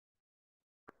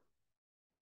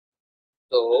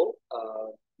তো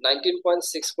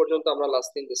 19.6 পর্যন্ত আমরা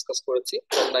লাস্ট দিন ডিসকাস করেছি।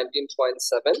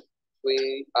 19.7 we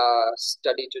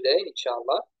study today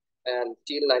inshallah, and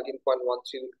till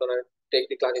 19.13 we're gonna take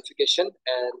the clarification,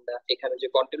 and এখানে যে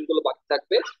কন্টেন্ট গুলো বাকি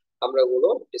থাকবে আমরা ওগুলো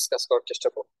ডিসকাস করার চেষ্টা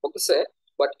করব। বলতেছে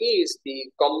what is the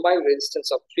combined resistance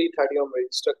of 330 ohm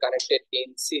resistor connected in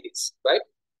series, right?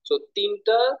 So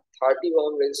তিনটা 30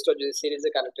 ohm resistor যদি সিরিজে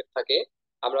কানেক্টেড থাকে,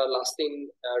 আমরা লাস্ট দিন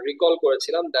রিকল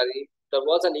করেছিলাম there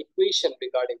was an equation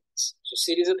regarding this. So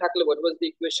series এ থাকলে what was the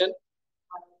equation?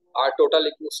 R total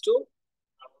equals to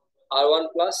R1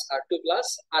 plus R2 plus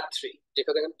R3.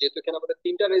 যেহেতু এখানে আমাদের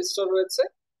তিনটা রেজিস্টার রয়েছে,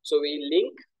 so we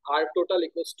link R total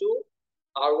equals to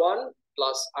R1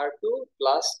 plus R2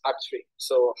 plus R3.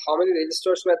 So how many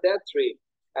resistors were there? 3.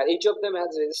 And each of them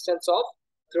has resistance of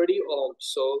 30 ohms.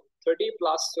 So 30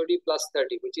 plus 30 plus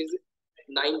 30, which is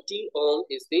 90 ohm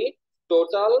is the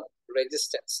total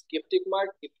resistance. Keep tick mark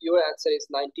if your answer is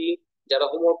 90. যারা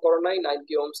homework করো নাই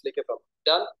 90 ohms লিখে ফেলো।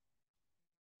 Done?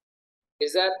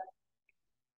 Is that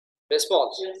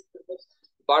response? Yes.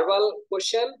 Verbal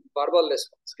question, verbal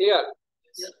response. Clear?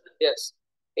 Yes. Yes.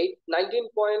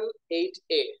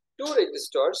 19.8a. Two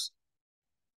resistors.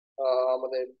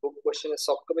 আমাদের বুক কোশ্চেনের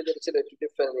soft copy যেটা ছিল একটু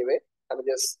different নেবে, আমি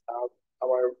জাস্ট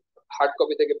আমার হার্ড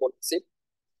কপি থেকে পড়ছি।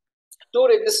 Two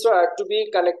resistors are to be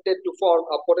connected to form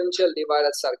a potential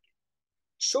divider circuit.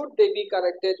 Should they be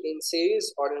connected in series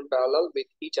or in parallel with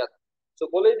each other? So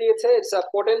বলে দিয়েছে it's a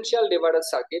potential divider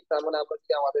circuit। তার মানে আমরা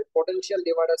যদি আমাদের potential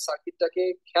divider circuitটাকে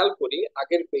খেয়াল করি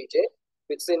আগের পেজে,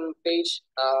 it's in page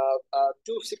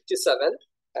 267,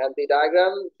 and the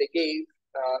diagram they gave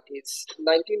is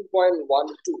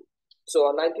 19.12. So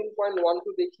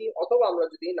 19.12 দেখি, অথবা আমরা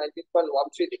যদি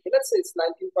 19.13 দেখি, let's say it's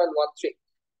 19.13.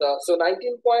 So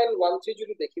 19.13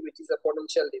 যদি দেখি, which is a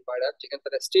potential divider, যেখানে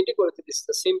তারা স্টেটই করেছে this is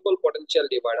a simple potential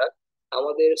divider।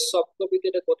 আমাদের সফট কপিতে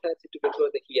এটা কোথায় আছে একটু বের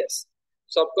করে দেখি। yes,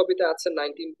 সফট কপিতে আছে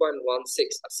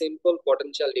 19.16, a simple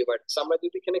potential divider। So আমরা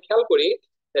যদি এখানে খেয়াল করি,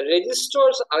 the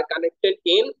resistors are connected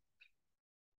in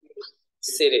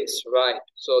series, right?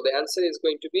 So the answer is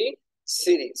going to be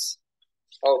series.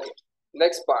 Okay,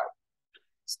 next part.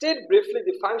 State briefly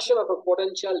the function of a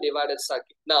potential divider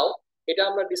circuit. Now এটা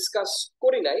আমরা discuss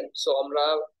করি নাই, so আমরা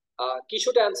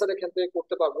কিছুটা অ্যান্সার এখান থেকে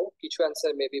করতে পারবো, কিছু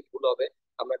অ্যান্সার মেবি ভুল হবে,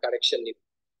 আমরা কারেকশন নিব।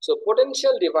 সো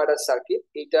পোটেনশিয়াল ডিভাইডার সার্কিট,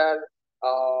 এটার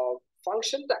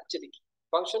ফাংশনটা অ্যাকচুয়ালি কি?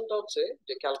 ফাংশনটা হচ্ছে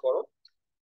যে খেয়াল করো,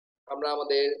 আমরা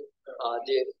আমাদের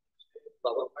যে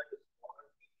বাবা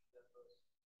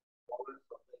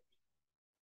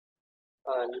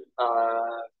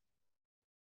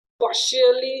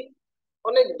পার্শিয়ালি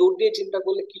অনেক দূর দিয়ে চিন্তা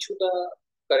করলে কিছুটা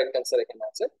কারেক্ট অ্যান্সার এখানে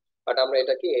আছে, বাট আমরা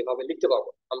এটাকে এইভাবে লিখতে পারবো।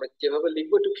 আমরা যেভাবে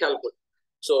লিখবো একটু খেয়াল করি।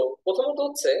 সো প্রথমত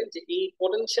হচ্ছে যে এই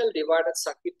পটেনশিয়াল ডিভাইডার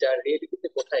সার্কিটটা রিয়েলিটিতে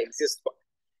কোথায় এক্সিস্ট করে,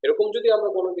 এরকম যদি আমরা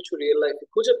কোনো কিছু রিয়েল লাইফে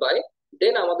খুঁজে পাই,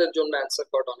 দেন আমাদের জন্য অ্যান্সার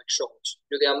করাটা অনেক সহজ।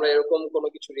 যদি আমরা এরকম কোনো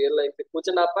কিছু রিয়েল লাইফে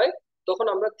খুঁজে না পাই, তখন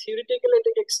আমরা থিওরিটিক্যালি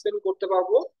এটাকে এক্সপ্লেন করতে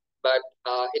পারবো, বাট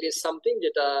ইট ইজ সামথিং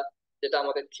যেটা যেটা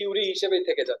আমাদের থিওরি হিসেবেই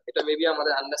থেকে যাবে। এটা মেবি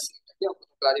আমাদের আন্ডারস্ট্যান্ডিংটাকে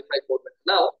ক্লারিফাই করবে।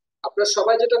 নাও আপনারা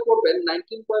সবাই যেটা করবেন,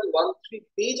 19.13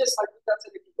 বি যে সার্কিট আছে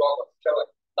একটু ড্র করুন সবাই।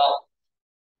 নাও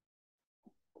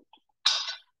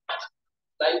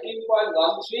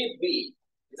 19.13 B,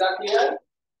 is that clear?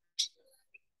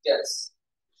 Yes,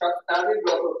 সব তাহলে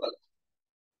ড্র করতে,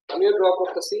 আমিও ড্র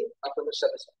করতেছি আপনাদের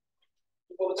সাথে সাথে।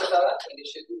 কি বলছে তারা?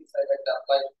 ইনিশিয়ালি সাইডে একটা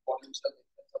অ্যাপ্লাই পটেনশিয়াল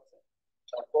ডিফারেন্স আছে,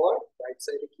 তারপর রাইট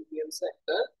সাইডে কি দিয়েছে?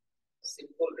 একটা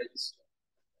simple register,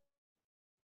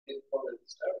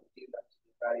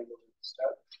 variable register,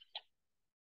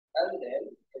 and then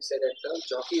inside একটা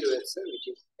jockey রয়েছে which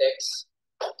is x,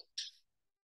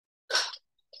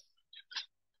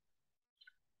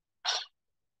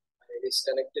 and it is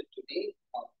connected to the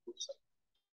output side.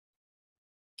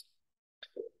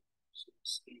 So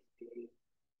this is the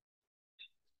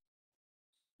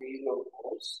V load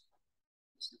pulse,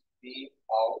 this is V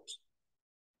out,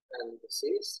 and this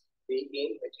is V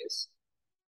in, which is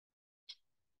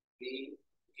V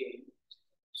in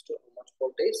to how much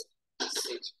voltage?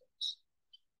 6 volts.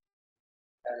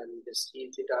 And this is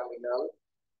the terminal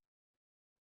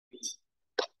V,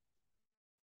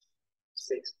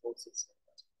 6 volts is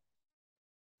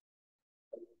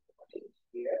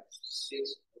here,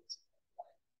 6 volts.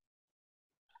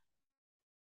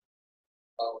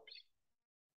 Okay.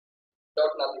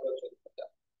 Dot nothing but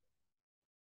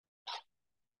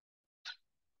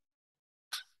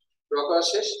draw করা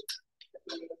শেষ।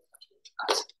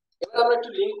 এবার আমরা একটু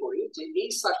link করি যে এই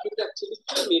সার্কিটটা actually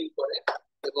কি মিন করে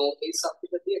এবং এই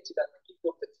সার্কিটটা দিয়ে অ্যাকচুয়ালি আমরা কি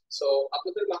করতে চাই। সো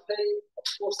আপনাদের মাথায়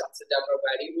অফকোর্স আছে যে আমরা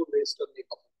ভ্যারিয়েবল রেজিস্টার নিয়ে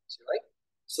কথা বলছি, রাইট?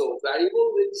 সো ভ্যারিয়েবল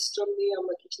রেজিস্টার নিয়ে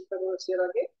আমরা কি চিন্তা করেছি এর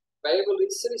আগে? ভ্যারিয়েবল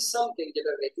রেজিস্ট্যান্স ইজ সামথিং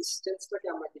যেটা রেজিস্ট্যান্সটাকে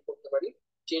আমরা কি করতে পারি,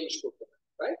 চেঞ্জ করতে পারি,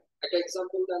 রাইট? একটা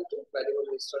এক্সাম্পল দেন তো ভ্যারিয়েবল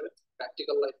রেজিস্ট্যান্স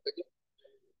প্র্যাকটিক্যাল লাইফ থেকে।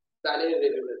 ফ্যানের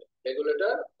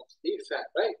regulator of the fan,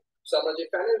 right? So আমরা যে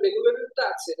ফ্যানের রেগুলেটরটা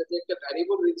আছে এটা যে একটা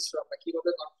ভ্যারিয়েবল রেজিস্টার, আমরা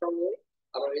কিভাবে কনফার্ম হই?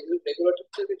 আমরা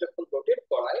রেগুলেটরটাকে যখন রোটেট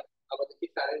করাই আমাদের কি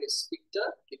ফ্যানের স্পিডটা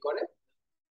কি করে,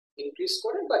 ইনক্রিজ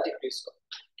করে বা ডিক্রিজ করে।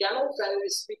 কেন ফ্যানের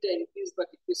স্পিডটা ইনক্রিজ বা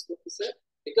ডিক্রিজ করতেছে?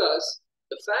 Because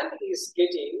the fan is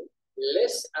getting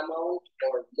less amount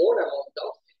or more amount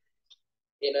of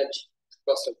energy,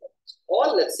 first of all, or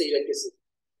let's say electricity,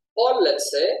 or let's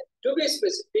say to be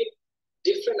specific,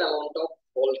 different amount of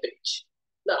voltage.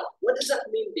 Now what does that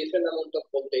mean, different amount of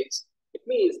voltage? It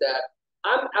means that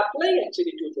I'm applying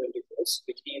actually 220 volts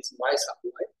which is my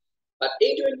supply, but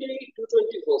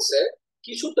 220 volts এর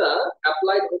কিছুটা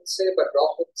applied হচ্ছে বা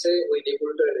drop হচ্ছে ওই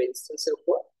রেগুলেটরের রেজিস্ট্যান্সের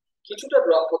উপর, কিছুটা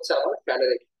drop হচ্ছে আমার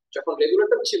ফ্যানের। যখন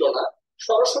রেগুলেটর ছিল না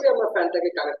সরাসরি আমরা ফ্যানটাকে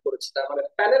কানেক্ট করেছি, তার মানে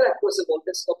ফ্যানের অ্যাক্রসে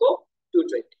ভোল্টেজ কত,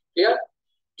 220, ক্লিয়ার?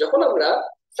 যখন আমরা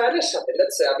ফ্যানের সাথে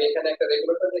লেটস সে আমি এখানে একটা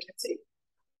রেগুলেটর রেখেছি,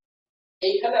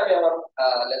 এইখানে আমি আমার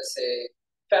লেটস সে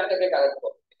ফ্যানটাকে কানেক্ট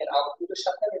করব, এখানে আউটপুটের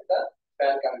সাথে আমি একটা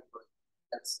ফ্যান কানেক্ট করি,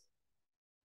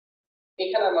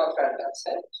 এখানে আমার ফ্যানটা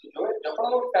আছে। যখন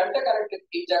আমার ফ্যানটা কানেক্টেড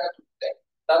এই জায়গাটুকুতে,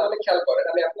 তার মানে খেয়াল করেন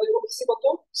আমি অ্যাপ্লাই করতেছি কত,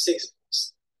 6 ভোল্টস।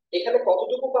 এখানে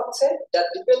কতটুকু পাচ্ছে, দ্যাট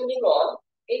ডিপেন্ডিং অন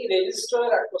এই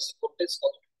রেজিস্টরের অ্যাক্রস ভোল্টেজ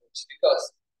কতটুকু হচ্ছে, বিকজ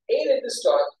এই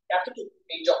রেজিস্টর এতটুকু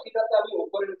এই জকিটাতে আমি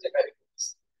উপরে নিচে ভ্যারি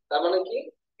করতেছি, তার মানে কি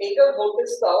এইটার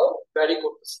ভোল্টেজটাও ভ্যারি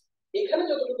করতেছে। এখানে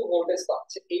যতটুকু ভোল্টেজ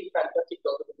পাচ্ছে এই ফ্যানটা ঠিক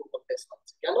ততটুকু ভোল্টেজ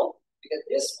পাচ্ছে। কেন? Because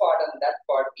this part and that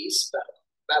part is parallel,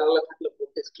 parallel থাকলে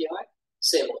ভোল্টেজ কি হয়,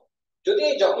 সেম হয়। যদি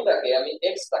এই জকিটাকে আমি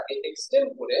এক্স তাকে এক্সটেন্ড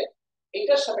করে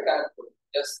এটার সাথে কানেক্ট করি,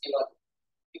 জাস্ট ইমাজিন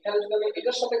এখানে যদি আমি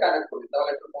এটার সাথে কানেক্ট করি তাহলে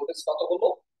একটু ভোল্টেজ কত হলো,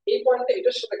 এই পয়েন্টে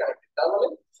এটার সাথে কানেক্টেড, তার মানে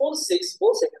ফুল 6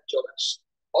 ভোল্ট এখানে চলে আসে।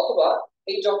 অথবা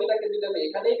এই জকিটাকে যদি আমি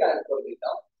এখানেই কানেক্ট করে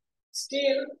দিতাম,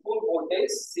 স্টিল ফুল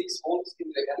ভোল্টেজ 6 ভোল্ট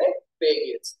কিন্তু এখানে পেয়ে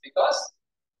গিয়েছে, বিকজ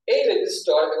এই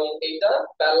রেজিস্টর এবং এইটা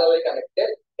প্যারালালে কানেক্টেড,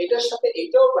 এটার সাথে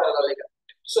এইটাও প্যারালালে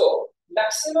connected. So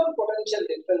maximum potential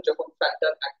difference যখন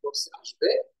ফ্যাক্টর অ্যাক্রসে আসবে,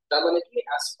 তার মানে কি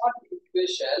as per the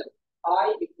equation I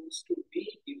equals to V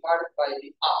divided by the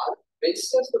R,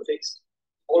 resistance to fixed,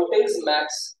 voltage max,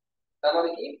 তার মানে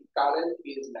কি current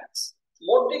is max,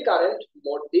 more the current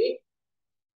more the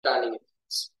turning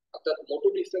effects, অর্থাৎ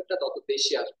motor ইফেক্টটা তত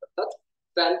বেশি আসবে, অর্থাৎ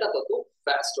ফ্যানটা তত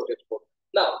ফাস্ট রোটেট করবে।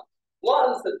 নাও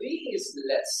once the V is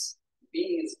less, V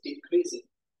is decreasing,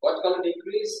 what gonna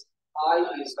decrease, I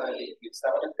is gonna decrease,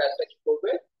 তার মানে ফ্যানটা কি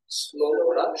করবে, স্লো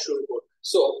করা শুরু করবে।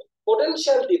 সো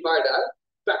পোটেনশিয়াল ডিভাইডার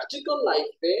প্র্যাকটিক্যাল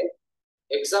লাইফে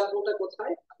এক্সাম্পলটা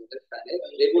কোথায়, আমাদের ফ্যানের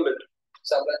রেগুলেটর।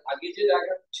 সো আমরা আগে যে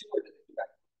জায়গা ছিল এটা দেখতে পাই,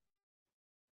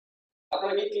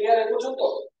 আপনারা কি ক্লিয়ার এ পর্যন্ত?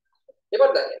 এবার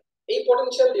দেখেন এই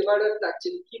পোটেনশিয়াল ডিভাইডারটা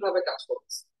অ্যাকচুয়ালি কিভাবে কাজ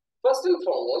করছে। ফার্স্ট এন্ড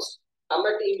ফরমোস্ট আমরা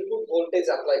একটা ইনপুট ভোল্টেজ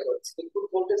অ্যাপ্লাই করেছি, ইনপুট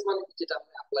ভোল্টেজ মানে যেটা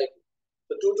আমরা অ্যাপ্লাই করি,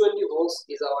 তো 220 volts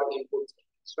is our input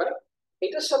voltage, right?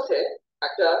 এটার সাথে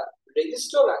একটা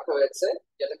রেজিস্টর রাখা হয়েছে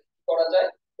যেটা কি করা যায়,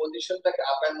 পজিশনটাকে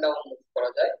আপ এন্ড ডাউন মুভ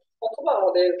করা যায়, অথবা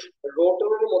আমাদের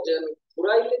রোটরের মধ্যে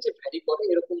ঘুরাইলে যে ভ্যারি করে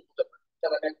এরকম হতে পারে,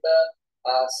 তাহলে আমি একটা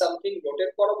সামথিং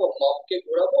রোটেট করাবো, নবকে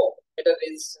ঘোরাবো, এটা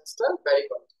রেজিস্ট্যান্সটা ভ্যারি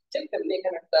করে। ঠিক তেমনি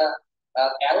এখানে একটা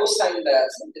অ্যারো সাইন দেয়া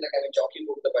আছে যেটাকে আমি জকি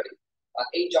বলতে পারি,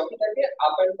 এই জকিটাকে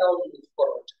আপ এন্ড ডাউন মুভ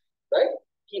করানো যায়, রাইট?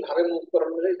 কিভাবে মুভ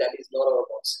করানো যায় that is not our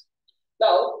concept.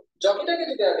 নাও জকিটাকে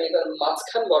যদি আমি এটার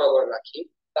মাঝখান বরাবর রাখি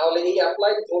তাহলে এই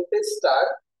অ্যাপ্লাইড ভোল্টেজটার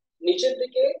নিচের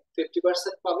দিকে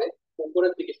 50% পাবে,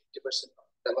 উপরের দিকে 50%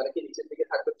 পাবে, তার মানে কি নিচের দিকে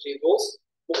থাকবে 3 ভোল্টস,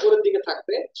 উপরের দিকে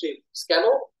থাকবে 3 ভোল্টস। কেন?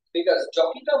 বিকজ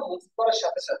জকিটা মুভ করার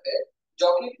সাথে সাথে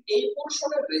জকির এই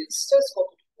পোরশনের রেজিস্ট্যান্স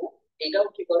কতটুকু এটাও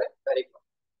কি করে ভ্যারি করে।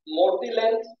 more the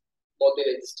length, more the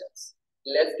resistance,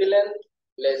 less the length,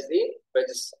 less the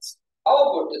resistance.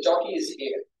 However, the jockey is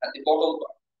here at the bottom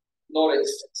part, no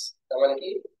resistance, তার মানে কি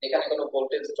এখানে কোনো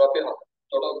ভোল্টেজ ড্রপে হবে,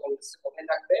 টোটাল ভোল্টেজ কোথায়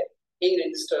থাকবে, এই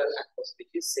রেজিস্টরের অ্যাক্রস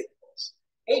থেকে 6 ভোল্টস।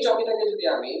 এই জকিটাকে যদি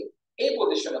আমি এই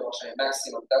পজিশনে বসাই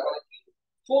ম্যাক্সিমাম, তার মানে কি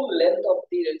ফুল লেন্থ অফ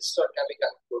দি রেজিস্টরকে আমি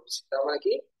কানেক্ট করছি, তার মানে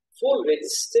কি ফুল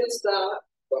রেজিস্ট্যান্সটা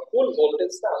বা ফুল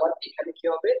ভোল্টেজটা আমার এখানে কি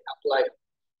হবে অ্যাপ্লাই হবে।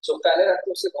 সো ফ্যানের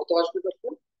অ্যাক্রসে কত আসবে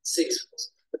তখন, 6 volts.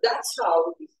 But that's how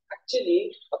actually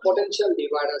a potential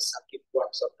divider circuit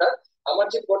works. অর্থাৎ আমার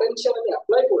যে potential আমি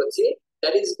অ্যাপ্লাই করেছি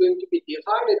that is going to be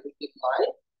divided within my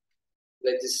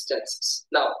resistances.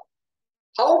 Now,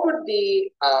 how about the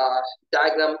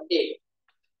diagram A?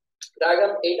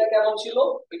 Diagram A টা কেমন ছিল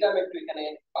এটা আমি একটু এখানে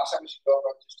পাশাপাশি ড্র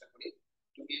করার চেষ্টা করি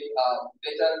to give a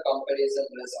better comparison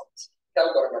results. খেয়াল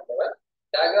করেন আপনারা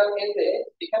ডায়াগ্রাম A তে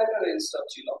এখানে একটা রেজিস্টর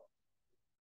ছিল,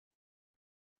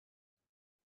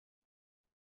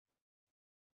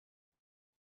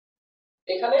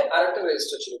 এখানে আরেকটা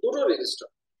রেজিস্টার ছিল, দুটো রেজিস্টার।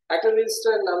 একটা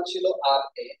রেজিস্টারের নাম ছিল আর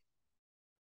এ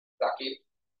রাকিব,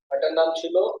 এটার নাম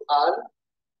ছিল আর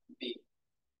বি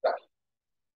রাকিব।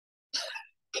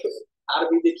 আর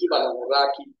বি দিয়ে কি বানাবো,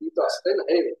 রাকিব বি তো আসতে না।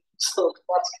 এনিওয়ে, সো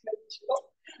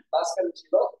মাঝখানে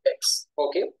ছিল এক্স।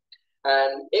 ওকে,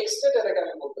 and x টা যেটাকে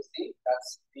আমি বলতেছি that's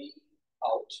the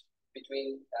out between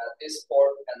this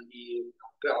port and the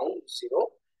ground zero,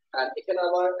 and এখানে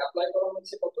আবার অ্যাপ্লাই করা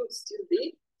হচ্ছে কত, still the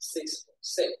 6 volt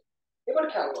same। এবার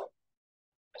খেয়াল করুন,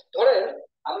 ধরেন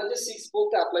আমরা যে 6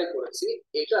 ভোল্ট অ্যাপ্লাই করেছি,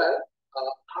 এটার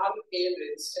আর এর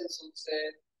রেজিস্ট্যান্স হচ্ছে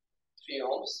 3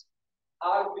 ohms,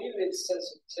 আর বি রেজিস্ট্যান্স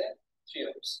হচ্ছে 3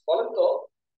 ohms। বলেন তো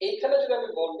এইখানে যদি আমি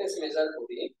ভোল্টেজ মেজার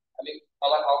করি, আমি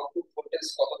আমার আউটপুট ভোল্টেজ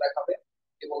কত দেখাবে,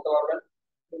 কি বলতে পারবেন?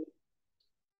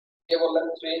 কে বললেন?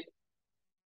 3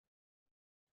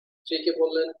 কে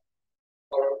বললেন?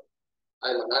 আর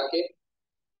আইমান, আর কে?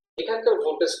 এখানকার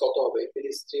ভোল্টেজ কত হবে? It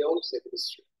is 3 ohms, it is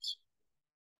 3 ohms।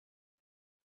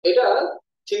 এটা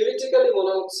থিওরিটিক্যালি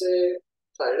মনে হচ্ছে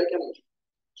স্যার এটা কেমন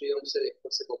 3 ohms এর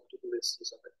একপাশে কতটুকু রেজিস্ট্যান্স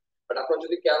হবে, বাট আপনারা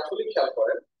যদি কেয়ারফুলি খেয়াল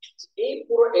করেন, এই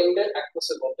পুরো এন্ডের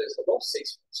একপাশে ভোল্টেজ হলো 6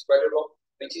 volts, right or wrong,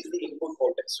 which is the input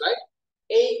voltage, right?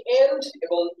 এই এন্ড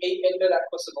এবং এই এন্ডের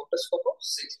একপাশে ভোল্টেজ কত?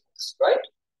 6 volts, right?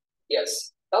 Yes,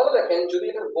 তাহলে দেখেন যদি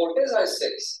এটার ভোল্টেজ হয়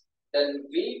 6, then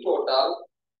V total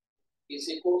is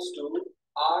equals to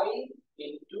I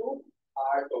into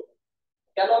R total।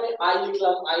 কেন আমি I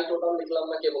লিখলাম, I total লিখলাম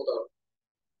না, কে বলতে পারবে?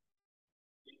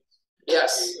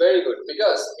 Yes, very good,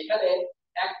 because এখানে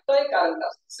একটাই কারেন্ট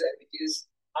আসছে, which is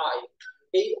I।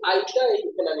 এই আইটা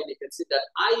এখানে আমি লিখেছি that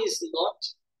I is not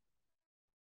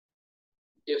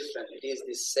different, it is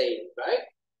the same, right?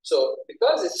 So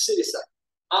because it's series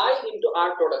I into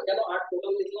R total, কেন R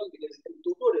total লিখলাম? because এখানে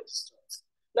দুটো রেজিস্টর আছে।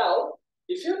 Now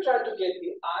if you try to get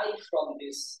the I from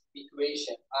this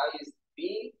equation, I is V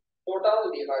total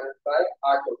divided by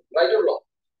R total, right or wrong?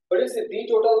 What is the V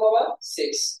total, baba?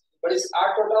 6. What is R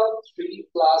total? 3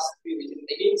 plus 3, which is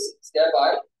again 6. Thereby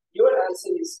your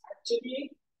answer is actually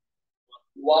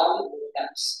 1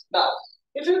 amps. Now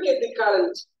if you get the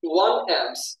current to 1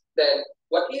 amps, then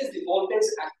what is the voltage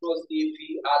across the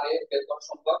VRA? বের করা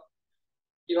সম্ভব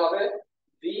কিভাবে?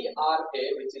 VRA,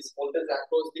 which is voltage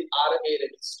across the RA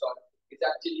resistor, is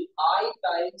actually I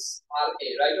times RA,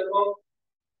 right or wrong?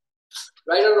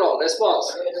 Right or wrong? Response?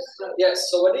 Yes.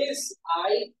 So what is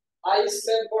I? I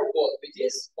stand for both, which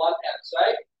is 1 amps,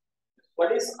 right? What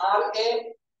is RA?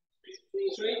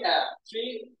 3 amp,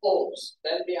 3 ohms.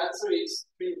 Then the answer is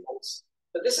 3 volts.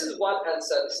 So this is one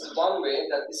answer. This is one way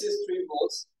that this is 3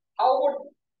 volts. How would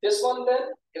this one then?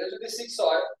 এটা যদি 6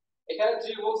 হয়, এখানে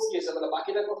 3 volts কি আছে, তাহলে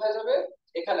বাকিটা কোথায় যাবে?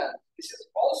 এখানে। This is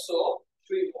also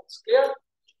 3 volts. Clear?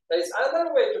 There is another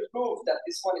way to prove that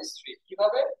this one is 3.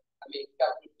 কিভাবে? আমি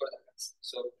ক্যালকুলেট করে দেখাচ্ছি।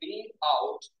 So V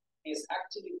out is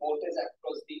actually voltage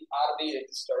across the RB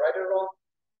resistor, right or wrong?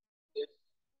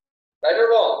 Right or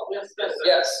wrong? Yes, yes, sir.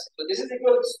 Yes. So this is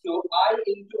equals to I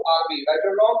into RB, right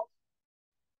or wrong?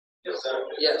 Yes, sir.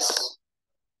 Yes.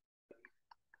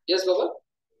 Yes, Baba?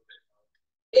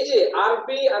 এই যে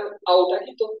আরবি আর out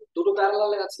একই তো, দুটো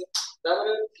প্যারালালে আছে, তার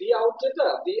মানে V out যেটা,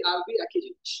 ভি আরবি একই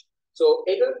জিনিস। সো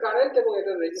এটার কারেন্ট এবং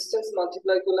এটার রেজিস্ট্যান্স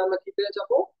মাল্টিপ্লাই করলে আমরা কি পেয়ে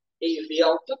যাব? এই ভি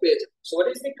আউটটা পেয়ে যাব। So what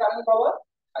is the current power?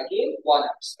 again 1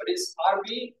 amps. What is RB?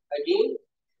 again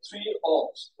 3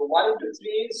 ohms. So 1 into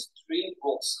 3 is 3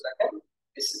 volts. দেখেন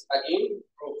this is again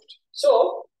proved. So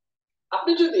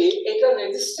আপনি যদি এটা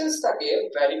রেজিস্ট্যান্সটাকে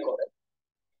ভ্যারি করেন,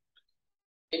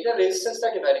 এটা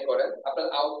রেজিস্ট্যান্সটাকে ভ্যারি করেন, আপনার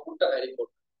আউটপুটটা ভ্যারি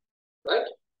করবে, রাইট?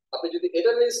 আপনি যদি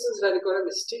এটা রেজিস্ট্যান্স ভ্যারি করেন,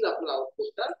 স্টিল আপনার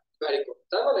আউটপুটটা ভ্যারি করবে।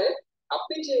 তার মানে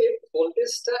আপনি যে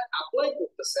ভোল্টেজটা অ্যাপ্লাই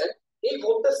করতেছেন, এই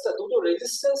ভোল্টেজটা দুটো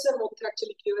রেজিস্ট্যান্সের মধ্যে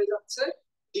অ্যাকচুয়ালি কি হয়ে যাচ্ছে?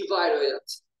 ডিভাইড হয়ে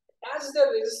যাচ্ছে। as the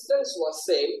resistance was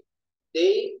same,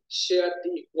 they shared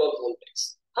the equal voltage.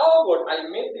 However, I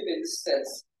made the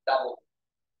resistance double,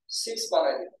 6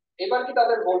 বানাই দিলাম, এবার কি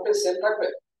তাদের ভোল্টেজ সেম থাকবে?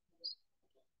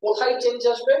 কোথায় চেঞ্জ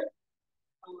আসবে?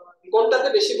 কোনটাতে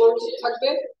বেশি ভোল্টেজ থাকবে?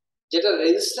 যেটা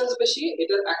রেজিস্ট্যান্স বেশি,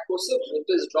 এটার অ্যাক্রসে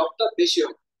ভোল্টেজ ড্রপটা বেশি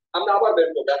হবে। আমরা আবার বের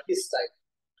করব at this time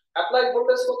applied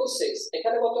voltage কত? 6।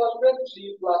 এখানে কত আসবে?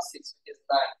 3 plus 6 is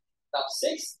 9. Now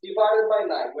 6 divided by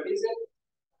 9, what is it?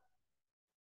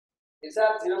 Is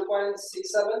that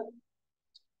 0.67?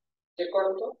 check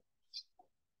করুন তো।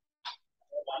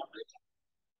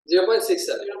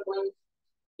 0.67.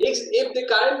 If the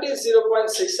current is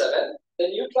 0.67, then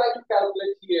you try to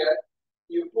calculate here.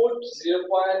 You put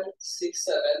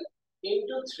 0.67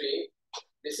 into 3.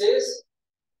 This is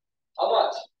how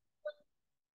much?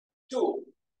 2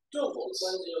 volts.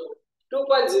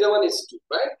 2.01 is 2,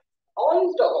 right? On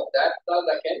top of that, তাহলে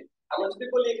দেখেন আমরা যদি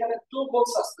বলি এখানে 2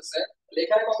 volts আসতেছে, তাহলে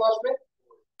এখানে কত আসবে?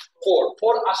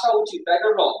 4 আসা উচিত, রাইট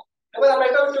অর রং? এবার আমরা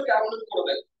এটা একটু ক্যালকুলেট করে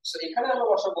দেখব। সো এখানে আমরা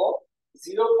বসাবো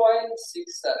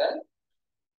 0.67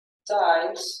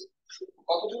 টাইমস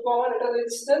কতটুকু আমার এটা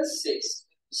resistance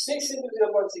 6 into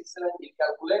 0.67 you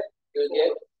calculate you'll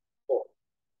get 4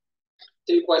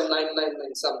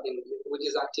 3.999 something which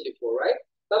is actually 4, right?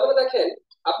 তাহলে দেখেন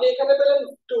আপনি এখানে পেলেন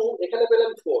 2, এখানে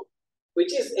পেলেন 4,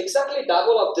 which is exactly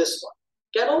double of this one.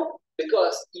 কেন?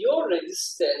 Because your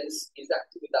resistance is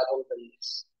actually double than this.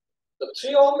 তো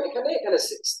 3 ওহম এখানে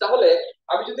 6। তাহলে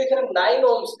আমি যদি এখানে 9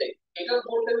 ওহমস দেই, এটার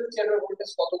ভোল্টেজ এটার ভোল্টেজ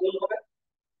কত গুণ হবে?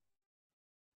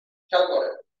 খেয়াল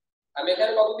করেন, আমি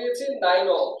এখানে কত দিয়েছি 9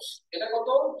 ওহমস, এটা কত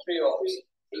 3 ওহমস।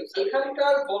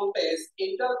 এখানকার ভোল্টেজ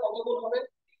এটার কত গুণ হবে?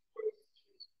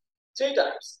 3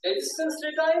 times. Resistance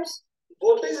 3 times,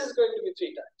 voltage is going to be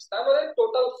 3 times. তার মানে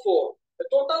টোটাল 4।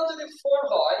 টোটাল যদি 4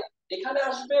 হয়, এখানে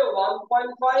আসবে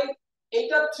 1.5,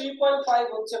 এটা 3.5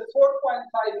 হচ্ছে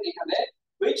 4.5 এখানে,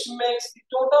 which makes the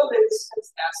total resistance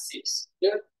as 6.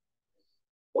 Clear?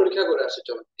 পরীক্ষা করে আসে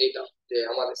চলো এইটা যে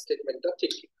আমার স্টেটমেন্টটা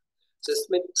ঠিক কি।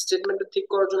 স্টেটমেন্টটা ঠিক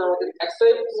করার জন্য আমাদের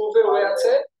একটাই প্রুফের ওয়ে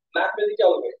আছে,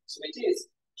 mathematical way, which is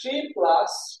 3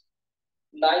 plus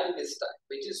 9 this time,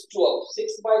 which is 12.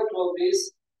 6 by 12 is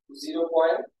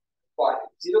 0.5.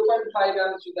 0.5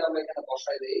 আমি যদি আমরা এখানে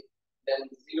বসাই দেই, then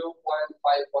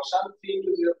 0.5 বসান, 3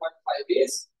 into 0.5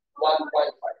 is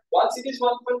 1.5. Once it is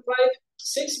 1.5,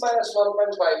 6 minus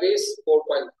 1.5 is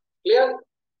 4.5. Clear?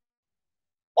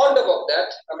 On top of that,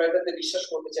 আমরা এটাতে বিশ্বাস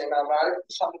করতে চাই না, আমরা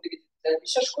আরেকটু সামনে দিকে যেতে চাই,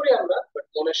 বিশ্বাস করি আমরা, বাট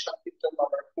মনের শান্তির জন্য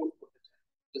আমরা প্রুভ করতে চাই।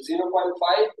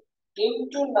 0.5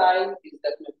 into 9 is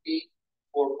definitely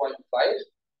 4.5.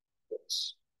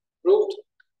 Proved.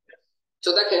 So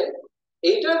দেখেন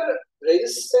এইটার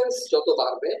রেজিস্ট্যান্স যত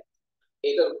বাড়বে,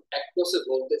 এইটার অ্যাক্রসে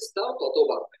ভোল্টেজটাও তত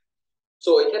বাড়বে।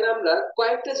 সো এখানে আমরা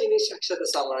কয়েকটা জিনিস একসাথে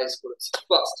সামারাইজ করেছি।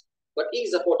 First, what is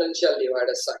a potential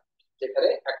divider circuit? যেখানে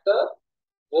একটা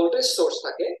ভোল্টেজ সোর্স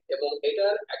থাকে এবং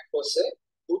এটার অ্যাক্রসে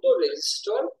দুটো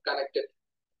রেজিস্টর কানেক্টেড।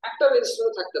 একটা রেজিস্টর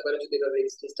থাকতে পারে যদি এটা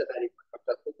রেজিস্ট্যান্সটা ভ্যারি করে,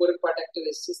 অর্থাৎ উপরের পার্টে একটা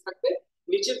রেজিস্ট্যান্স থাকবে,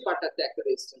 নিচের পার্টটাতে একটা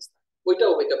রেজিস্ট্যান্স থাকবে,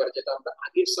 ওইটাও হতে পারে যেটা আমরা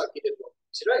আগের সার্কিটের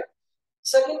বলছি, রাইট?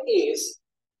 সেকেন্ড ইজ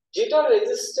যেটা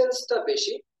রেজিস্ট্যান্সটা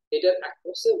বেশি, এটার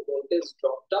অ্যাক্রসে ভোল্টেজ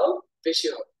ড্রপটাও বেশি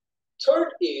হবে।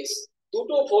 থার্ড ইজ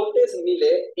দুটো ভোল্টেজ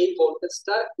মিলে এই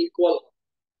ভোল্টেজটা ইকুয়াল হবে,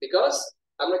 বিকজ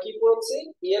আমরা কি পড়ছি,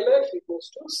 EMF equals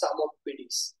to some of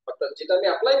পিডিস, অর্থাৎ যেটা আমি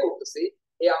অ্যাপ্লাই করতেছি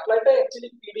এই অ্যাপ্লাইটা অ্যাকচুয়ালি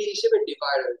পিডি হিসেবে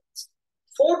ডিভাইড হয়ে যাচ্ছে।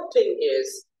 Fourth thing is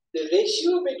the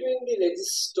ratio between the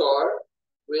resistor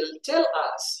will tell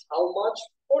us how much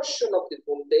portion of the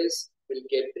voltage will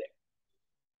get there.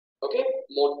 Okay,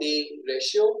 more the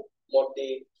ratio, more the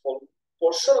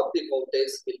portion of the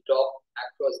voltage will drop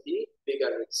across the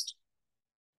bigger resistor.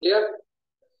 Clear?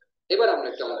 এবার আমরা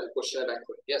একটা আমাদের কোশ্চেনে back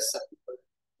করি। Yes sir.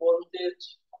 Voltage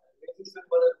resistance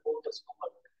বলে voltage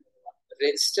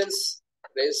resistance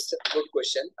good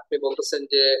question. আপনি বলতেছেন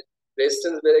যে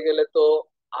রেজিস্ট্যান্স বেড়ে গেলে তো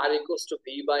R equals to V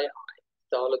by I,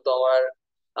 তাহলে তো আমার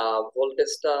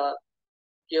ভোল্টেজটা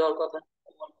কি হওয়ার কথা?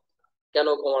 কেন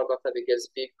কমার কথা? বিকজ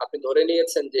আপনি ধরে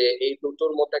নিয়েছেন যে এই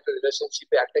দুটোর মধ্যে একটা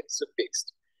রিলেশনশিপে একটা কিছু ফিক্সড।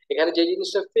 এখানে যে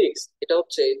জিনিসটা ফিক্সড এটা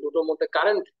হচ্ছে এই দুটোর মধ্যে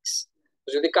কারেন্ট ফিক্স।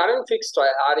 যদি কারেন্ট ফিক্সড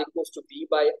হয় R equals to V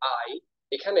by I,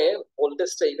 এখানে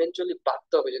ভোল্টেজটা ইভেন্চুয়ালি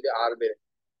বাড়তে হবে যদি R বেড়ে,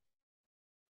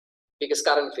 বিকজ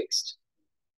কারেন্ট ফিক্সড।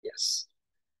 ইয়েস।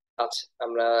 আচ্ছা,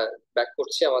 আমরা ব্যাক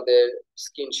করছি আমাদের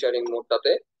স্ক্রিন শেয়ারিং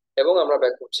মোডটাতে এবং আমরা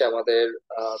ব্যাক করছি আমাদের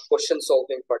কোশ্চেন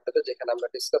সলভিং পার্টটাতে, যেখানে আমরা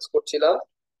ডিসকাস করছিলাম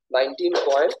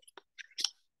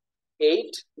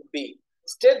 19.8b,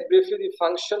 state briefly the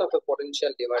function of A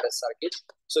potential divider circuit.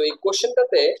 So এই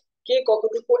কোশ্চেনটাতে কে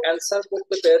কতটুকু অ্যান্সার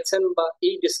করতে পেরেছেন বা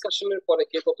এই ডিসকাশনের পরে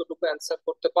কে কতটুকু অ্যান্সার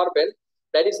করতে পারবেন,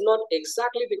 that is not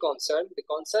exactly the concern. The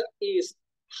concern is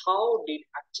how did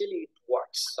actually it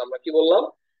works. আমরা কি বললাম,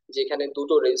 যেখানে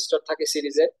দুটো রেজিস্টার থাকে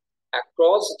সিরিজে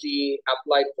across the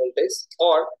applied voltage,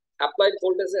 or applied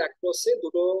ভোল্টেজের অ্যাক্রসে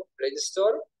দুটো রেজিস্টার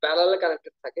প্যারালাল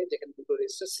কানেক্টেড থাকে, যেখানে দুটো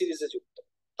রেজিস্টার সিরিজে যুক্ত,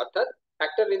 অর্থাৎ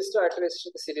একটা রেজিস্টার একটা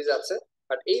রেজিস্টার সিরিজ আছে,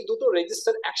 বাট এই দুটো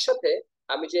রেজিস্টার একসাথে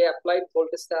আমি যে অ্যাপ্লাইড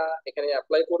ভোল্টেজটা এখানে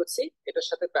অ্যাপ্লাই করেছি এটার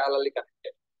সাথে প্যারালালি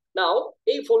কানেক্টেড। নাও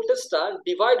এই ভোল্টেজটা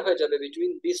ডিভাইড হয়ে যাবে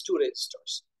between this two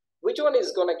registers. Which one is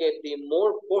gonna get the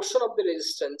more portion of the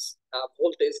resistance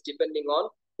voltage depending on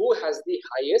who has the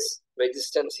highest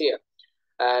resistance here?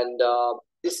 And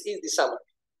this is the summary.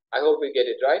 I hope we get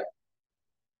it right.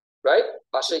 Right?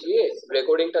 পাশে গিয়ে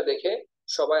রেকর্ডিংটা দেখে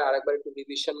সবাই আরেকবার একটু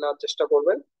revision নেওয়ার চেষ্টা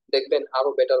করবেন, দেখবেন আরো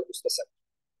বেটার বুঝতেছেন।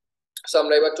 সো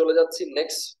আমরা এবার চলে যাচ্ছি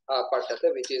next পার্টটাতে,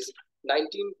 which is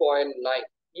 19.9.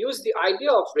 Use the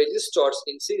idea of resistors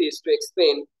in series to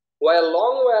explain why a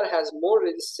long wire has more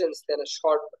resistance than a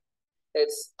short wire.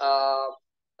 It's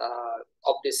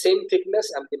of the same thickness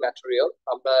and the material.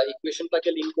 আমরা ইকুয়েশনটাকে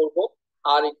link করব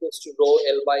r equals to rho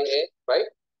L by A, right?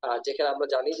 যেখানে আমরা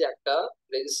জানি যে একটা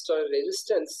রেজিস্টরের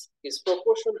resistance is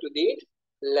proportional to the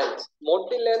length, mod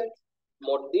the length,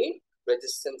 mod the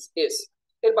resistance is.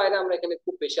 এর বাইরে আমরা এখানে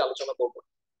খুব বেশি আলোচনা করব না।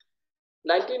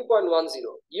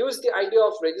 19.10 use the idea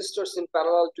of resistors in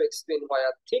parallel to explain why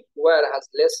a thick wire has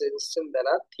less resistance than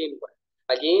a thin wire.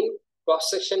 Again, cross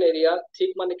section area,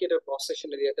 thick মানে কি এটা cross section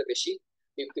area টা বেশি।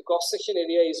 If the cross section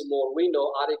area is more, we know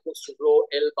r equals to rho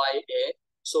L by A.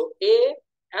 So A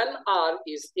and R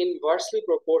is inversely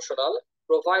proportional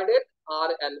provided R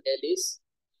and L is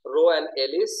rho and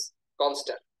L is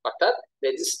constant. অর্থাৎ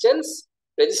resistance,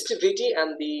 resistivity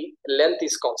and the length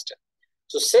is constant.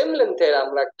 So same length এর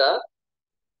আমরা একটা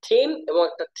thin এবং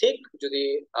একটা thick যদি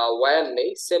wire নেই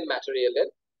same ম্যাটেরিয়ালের,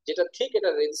 যেটা thick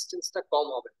এটা রেজিস্ট্যান্সটা কম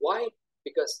হবে। why?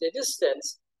 Because resistance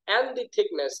and the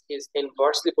thickness is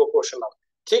inversely proportional.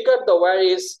 Thicker the wire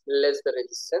is, less the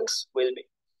resistance will be.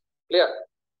 Clear?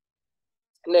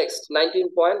 Next,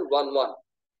 19.11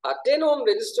 a 10 ohm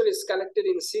resistor is connected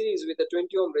in series with a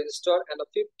 20 ohm resistor and a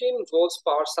 15 volts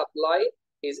power supply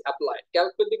is applied.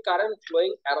 Calculate the current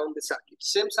flowing around the circuit.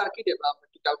 Same circuit আমরা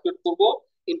calculate করব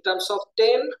in terms of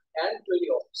 10 and 20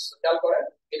 ohms. খেয়াল করেন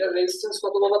এটার resistance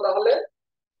কত পাবো তাহলে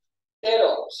 10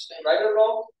 ohms, right or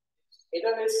wrong?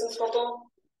 এটার resistance কত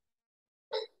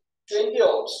 20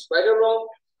 ohms, right or wrong?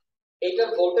 এটার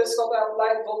ভোল্টেজ কত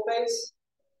applied voltage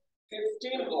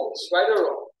 15 volts, right or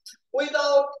wrong?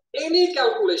 Without any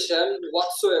calculation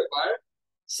whatsoever,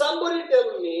 somebody tell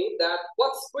me that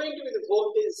what's going to be the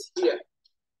voltage here.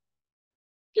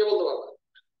 কে বলতে পারবে?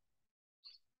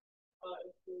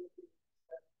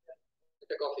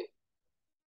 A coffee,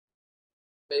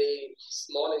 very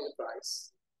small in price,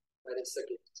 but it's a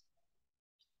gift.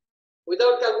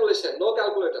 Without calculation, no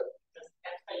calculator.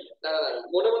 No,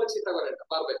 mone mone চিন্তা করেন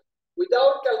পারবেন।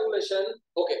 Without calculation,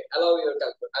 okay, allow your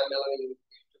calculator. I'm allowing you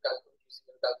to calculate using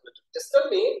your calculator. Just tell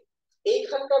me,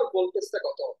 এইখানকার ভোল্টেজটা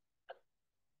কত?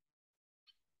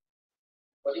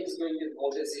 What is going to be the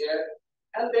voltage here?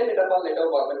 And then এটা পারলে এটাও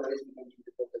পারবেন what is going to be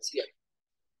the voltage here.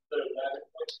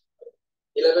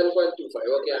 11.25.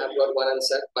 Okay, I have got one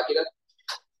answer. বাকিরা?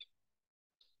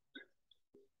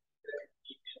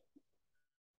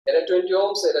 এটা 20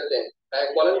 ohms, এটা 10.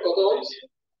 বলেন কত ohms?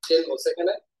 10 volts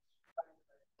এখানে।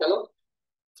 কেন?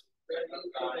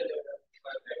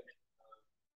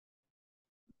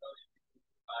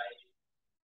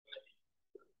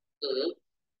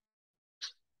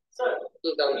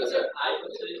 Sir,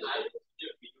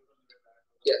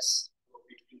 yes.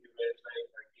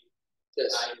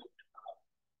 Yes.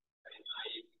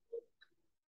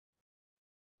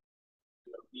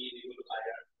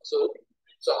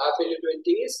 So half into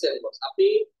 20 is 10 volts. আপনি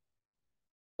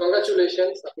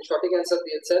congratulations, আপনি সঠিক অ্যানসার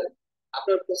দিয়েছেন।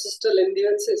 আপনার প্রসেসটা লেন্দি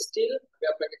হয়েছে, স্টিল আমি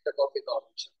আপনাকে একটা কপি দেওয়া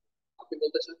হচ্ছে। আপনি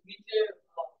বলতেছেন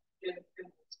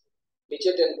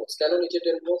নিচে 10 volts, কেন নিচে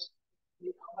 10 volts?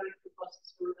 আমার একটু প্রসেস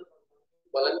করতে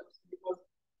বলেন।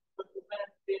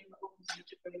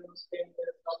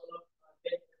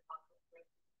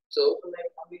 So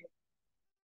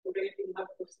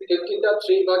 15টা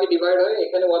 3 ভাগে ডিভাইড হয়,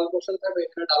 এখানে 1 পোরশন থাকবে,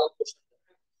 এখানে ডাবল পোরশন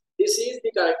থাকবে। This is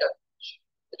the correct approach.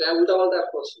 এটা উল্টাপাল্টা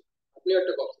অ্যাপ্রোচ, আপনি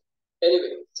একটা কথা।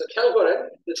 Anyway, so খেয়াল করেন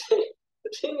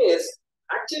the thing is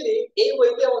actually এই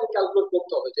ওয়েতে আমাকে ক্যালকুলেট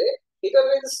করতে হবে যে এটার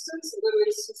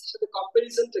রেজিস্ট্যান্সের সাথে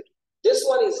কম্পারিজনটা কি। This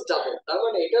one is double, তার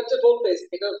মানে এটার যে ভোল্টেজ,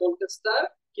 এটার ভোল্টেজটা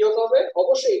কি হতে হবে?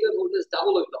 অবশ্যই এটার ভোল্টেজ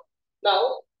ডাবল হতে হবে। নাও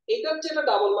এটার যেটা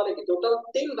ডাবল মানে কি টোটাল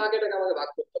 3 ভাগে এটাকে আমাকে ভাগ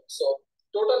করতে হবে। So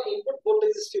total input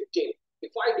voltage is 15.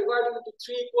 If I divide it into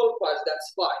 3 equal parts, that's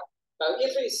 5. Now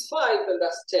if it is 5, then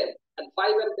that's 10, and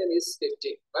 5 and 10 is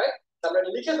 15, right? So I'm going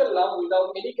to lift it now without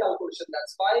any calculation.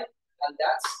 That's 5 and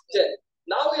that's 10.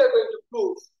 Now we are going to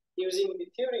prove using the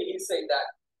theory. He said that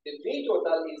the V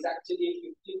total is actually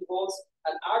 15 volts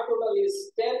and R total is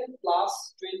 10 plus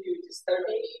 20, which is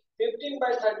 30. 15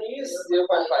 by 30 is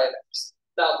 0.5 amps.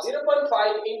 Now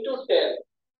 0.5 into 10.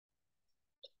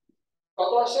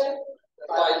 কত আসে?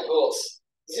 5 volts.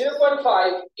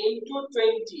 0.5 into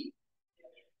 20.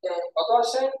 কত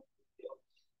আসে?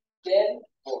 10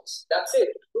 volts. That's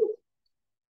it. Proof.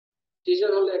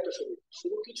 Teacher হলে একটা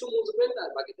শুধু কিছু বুঝবেন আর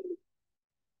বাকিটা লিখবেন।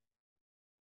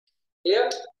 ক্লিয়ার?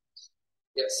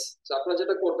 ইয়েস। সো আপনারা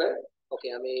যেটা করবেন, ওকে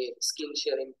আমি স্ক্রিন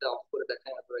শেয়ারিংটা অফ করে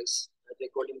দেখাই, আদারওয়াইজ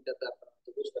রেকর্ডিংটাতে আপনারা তো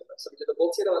বুঝবেন না। সো যেটা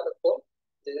বলছিলাম এতক্ষণ,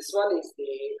 this one is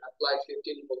the applied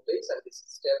 15 voltage and this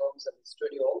is 10 ohms and this is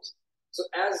 20 ohms. So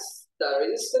as the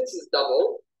resistance is double,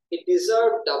 it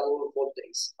deserves double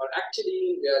voltage. Or actually,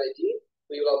 in reality,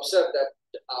 we will observe that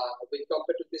when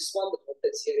compared to this one, the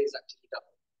voltage here is actually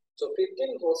double. So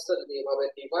 15 volts যদি এভাবে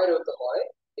divide হতে হয়,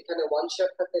 এখানে 1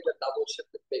 share থাকলে এটা double share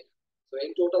থাকবে। So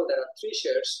in total there are 3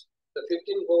 shares. The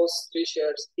 15 votes, 3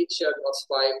 shares, each share was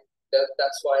 5.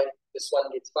 That's why this one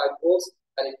gets 5 votes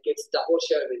and it gets double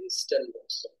share which is 10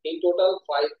 votes. So in total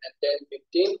 5 and 10,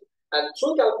 15. And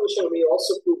through calculation we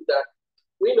also prove that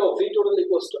we know V total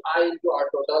equals to I into R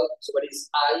total. So what is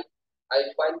I? I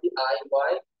find the I. Why?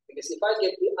 Because if I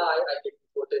get the I get the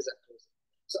voltage across.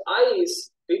 So I is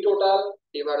V total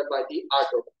divided by the R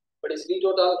total. What is V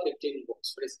total? 15 volts.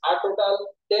 What is R total?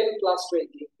 10 plus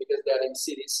 20 because they are in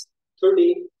series.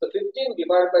 30. So 15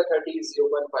 divided by 30 is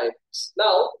 0.5.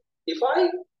 Now, if I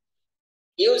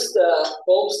use the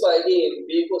Ohm's law again, V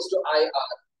equals to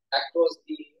IR across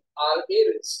the RA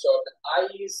resistor, then I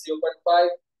is 0.5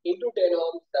 into 10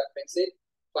 ohms, that makes it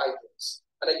 5 volts.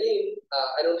 And again,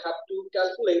 I don't have to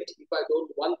calculate if I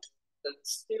don't want to, then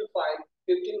still find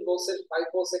 15 volts and 5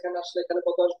 volts এখানে আসলে এখানে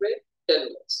কত আসবে 10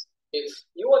 volts. If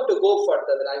you want to go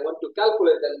further, then I want to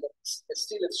calculate, then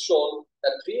still it's shown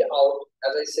that V out,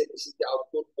 as I said, this is the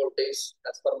output voltage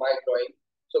as per my drawing.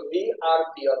 So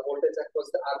VRB or voltage across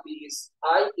the RB is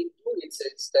I into its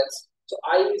resistance. So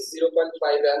I is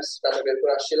 0.5 amps.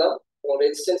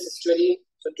 Resistance is 20.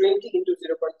 So 20 into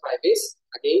 0.5 is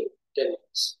again 10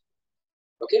 volts.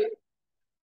 Okay?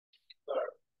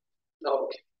 Now,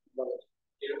 okay.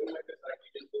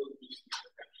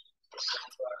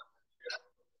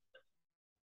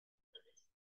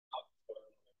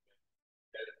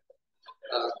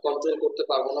 Control করতে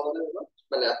পারবো না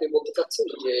মানে আপনি বলতে চাচ্ছেন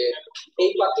যে এই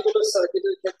particular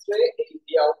সার্কিটের ক্ষেত্রে এই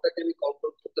ভি আউটটাকে আমি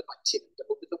কন্ট্রোল করতে পারছি না, এটা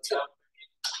বলতে চাচ্ছেন?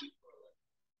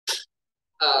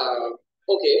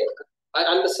 ওকে, আই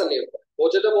আন্ডারস্ট্যান্ড ইউর পয়েন্ট। ও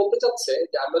যেটা বলতে চাচ্ছে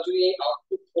যে আমরা যদি এই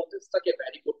আউটপুট ভোল্টেজটাকে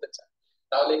ভ্যারি করতে চাই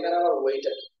তাহলে এখানে আমার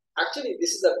ওয়েটা কি? Actually,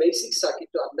 this is a basic circuit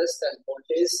to understand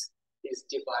voltage is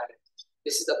divided.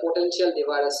 This is the potential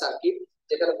divider circuit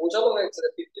যেখানে বোঝানো হয়েছে যে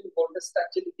 15 voltage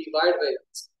actually divide হয়ে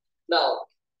যাচ্ছে। Now,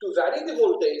 to vary the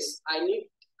voltage, I need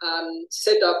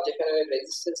set up যেখানে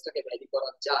রেজিস্ট্যান্সটাকে ভ্যারি করা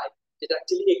যায়, যেটা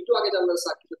অ্যাকচুয়ালি একটু আগে আমরা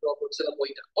সার্কিটে ড্র করছিলাম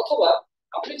ওইটা। অথবা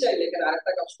আপনি চাইলে এখানে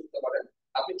আরেকটা কাজ করতে পারেন,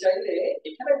 আপনি চাইলে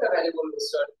এখানে একটা ভ্যারিয়েবল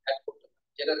রেজিস্ট্যান্স অ্যাড করতে পারেন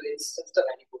যেটা রেজিস্ট্যান্সটা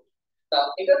ভ্যারি করবে। তা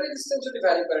এটার রেজিস্ট্যান্স যদি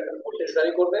ভ্যারি করে এটার ভোল্টেজ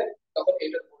ভ্যারি করবে, তখন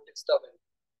এটার ভোল্টেজটা ভ্যারি।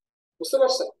 বুঝতে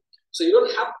পারছেন? So you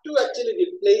don't have to actually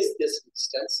replace this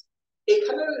resistance,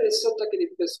 এখানে রেজিস্ট্যান্সটাকে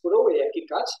রিপ্লেস করেও এই একই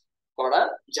কাজ করা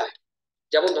যায়।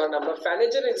 যেমন ধরেন আমরা ফ্যানের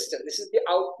যে resistance, this is the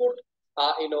output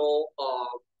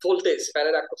voltage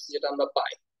ফ্যানের অ্যাক্রস যেটা আমরা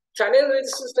পাই, ফ্যানের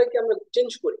রেজিস্ট্যান্সটাকে আমরা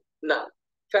চেঞ্জ করি না,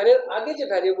 ফ্যানের আগে যে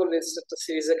ভ্যারিয়েবল রেজিস্ট্যান্সটা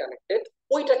সিরিজে কানেক্টেড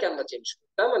ওইটাকে আমরা চেঞ্জ করি।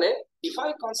 তার মানে if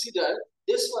I consider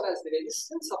this one as the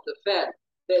resistance of the fan,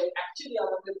 then actually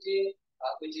আমাদের যে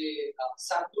ওই যে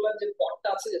সার্কুলার যে পটটা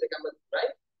আছে যেটাকে আমরা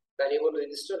রাইট ভ্যারিয়েবল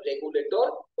রেজিস্টর রেগুলেটর,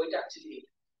 ওইটা অ্যাকচুয়ালি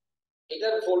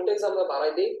এটার ভোল্টেজ আমরা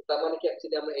বাড়াই দিই, তার মানে কি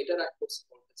অ্যাকচুয়ালি আমরা এটার অ্যাক্রস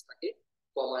ভোল্টেজটাকে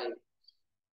কমাই দিই।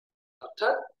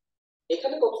 অর্থাৎ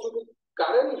এখানে কতটুকু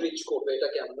কারেন্ট রিচ করবে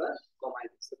এটাকে আমরা কমাই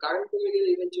দিচ্ছি। কারেন্ট কমে গেলে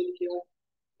ইভেন্চুয়ালি কি হয়,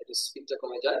 এটা স্পিডটা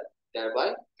কমে যায়, thereby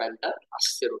ফ্যানটা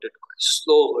আস্তে রোটেট করে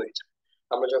স্লো হয়ে যায়।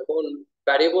 আমরা যখন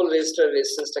ভ্যারিয়েবল রেজিস্টার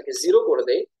রেজিস্ট্যান্সটাকে জিরো করে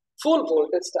দেই, ফুল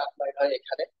ভোল্টেজটা অ্যাপ্লাই হয়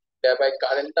এখানে, thereby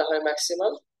কারেন্টটা হয়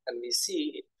maximum and we see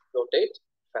it rotate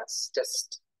fastest.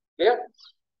 Clear?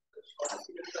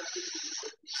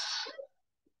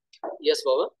 Yes,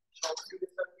 Baba.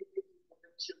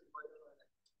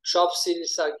 সব সিরিজ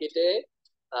সার্কিটে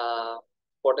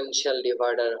পটেনশিয়াল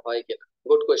ডিভাইডার হয় কিনা?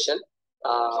 Good question.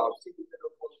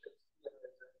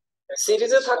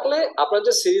 সিরিজে থাকলে আপনার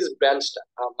যে সিরিজ ব্রাঞ্চটা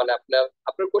মানে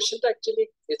আপনার কোয়েশ্চেনটা actually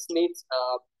it needs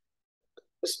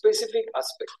specific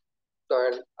aspect.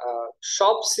 ধরেন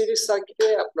সব সিরিজ সার্কিটে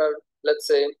আপনার লেটস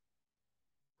সে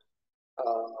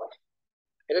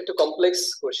এটা একটু complex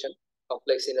question.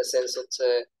 Complex in a sense হচ্ছে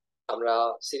আমরা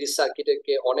সিরিজ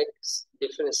সার্কিটকে অনেক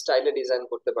ডিফারেন্ট স্টাইলে ডিজাইন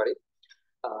করতে পারি।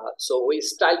 সো ওই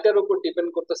স্টাইলটার উপর ডিপেন্ড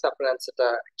করতেছে আপনার অ্যান্সারটা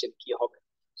অ্যাকচুয়ালি কি হবে।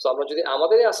 সো আমরা যদি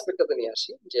আমাদের এই অ্যাসপেক্টটাতে নিয়ে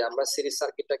আসি যে আমরা সিরিজ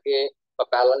সার্কিটটাকে বা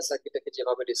প্যারালাল সার্কিটটাকে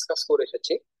যেভাবে ডিসকাস করে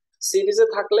এসেছি, সিরিজে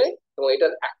থাকলে এবং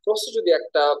এটার অ্যাক্রসে যদি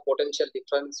একটা পটেনশিয়াল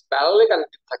ডিফারেন্স প্যারালালে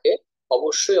কানেক্টেড থাকে,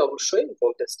 অবশ্যই অবশ্যই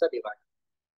ভোল্টেজটা divide.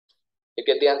 You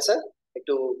get the answer?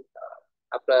 একটু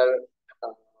আপনার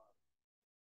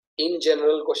ইন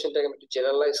জেনারেল কোশ্চেনটাকে আমি একটু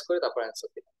জেনারেলাইজ করে তারপর অ্যান্সার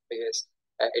দিই, বিকজ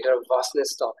এটার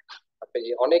ভাস্টনেসটা অনেক, আপনি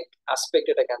যে অনেক অ্যাসপেক্ট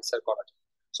এটাকে অ্যান্সার করা যায়।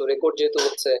 সো রেকর্ড যেহেতু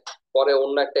হচ্ছে, পরে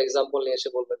অন্য একটা এক্সাম্পল নিয়ে এসে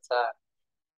বলবেন স্যার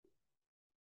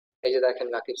এই যে দেখেন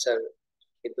রাকিব স্যার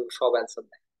কিন্তু সব অ্যান্সার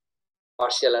দেয়,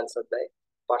 পার্শিয়াল অ্যান্সার দেয়,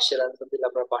 পার্শিয়াল অ্যান্সার দিলে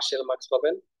আপনার পার্শিয়াল মার্কস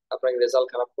পাবেন, আপনার রেজাল্ট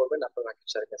খারাপ করবেন, আপনার রাকিব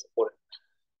স্যারের কাছে পড়েন।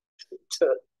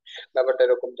 ব্যাপারটা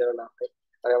এরকম যেন না হয়,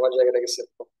 আমি আমার জায়গাটাকে সেভ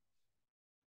করব,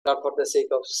 not for the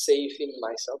sake of saving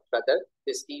myself, rather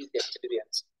this is the actually the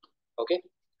answer. Okay,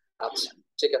 আচ্ছা,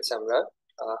 ঠিক আছে। আমরা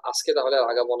আজকে তাহলে আর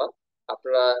আগাবো না।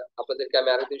 আপনারা আপনাদেরকে আমি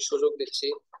আরেকদিন সুযোগ দিচ্ছি,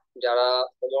 যারা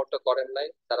হোমওয়ার্কটা করেন নাই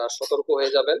তারা সতর্ক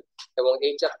হয়ে যাবেন, এবং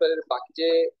এই চ্যাপ্টারের বাকি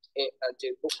যে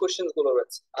বুক কোশ্চেন গুলো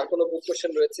রয়েছে, আর কোনো বুক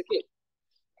কোশ্চেন রয়েছে কি?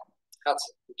 আচ্ছা,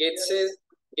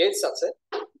 গেটস আছে।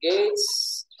 গেটস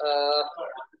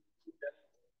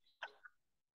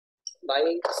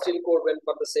বাইং স্টিল করবেন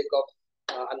for the sake of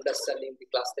understanding the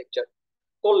class lecture.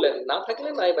 করলেন, না থাকলে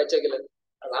নাই, বেঁচে গেলেন।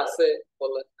 আর আছে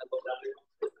বললেন,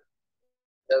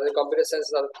 যাদের কম্পিউটার সায়েন্স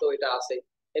তাদের তো এটা আছে।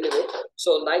 এনিওয়ে,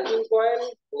 সো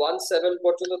 19.17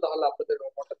 পর্যন্ত তাহলে আপনাদের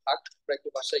হোমওয়ার্কটা থাক। আপনারা একটু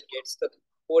বাসায় গেটসটা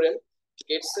পড়েন।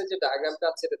 গেটস এর যে ডায়াগ্রামটা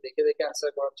আছে এটা দেখে দেখে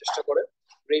অ্যান্সার করার চেষ্টা করেন।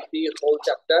 Read the whole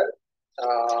chapter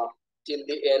till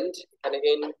the end. এখানে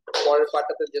এন্ড পরের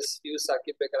পার্টটাতে জাস্ট ফিউ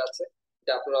সার্কিট ব্রেকার আছে,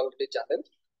 এটা আপনারা অলরেডি জানেন।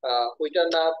 ওইটা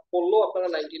না পড়লেও আপনারা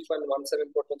 19.17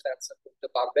 পর্যন্ত অ্যান্সার করতে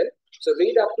পারবেন। So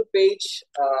read up to page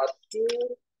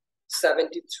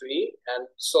 273 and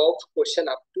solve question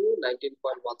up to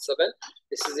 19.17.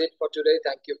 This is it for today.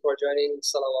 Thank you for joining.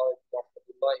 Assalamu alaikum.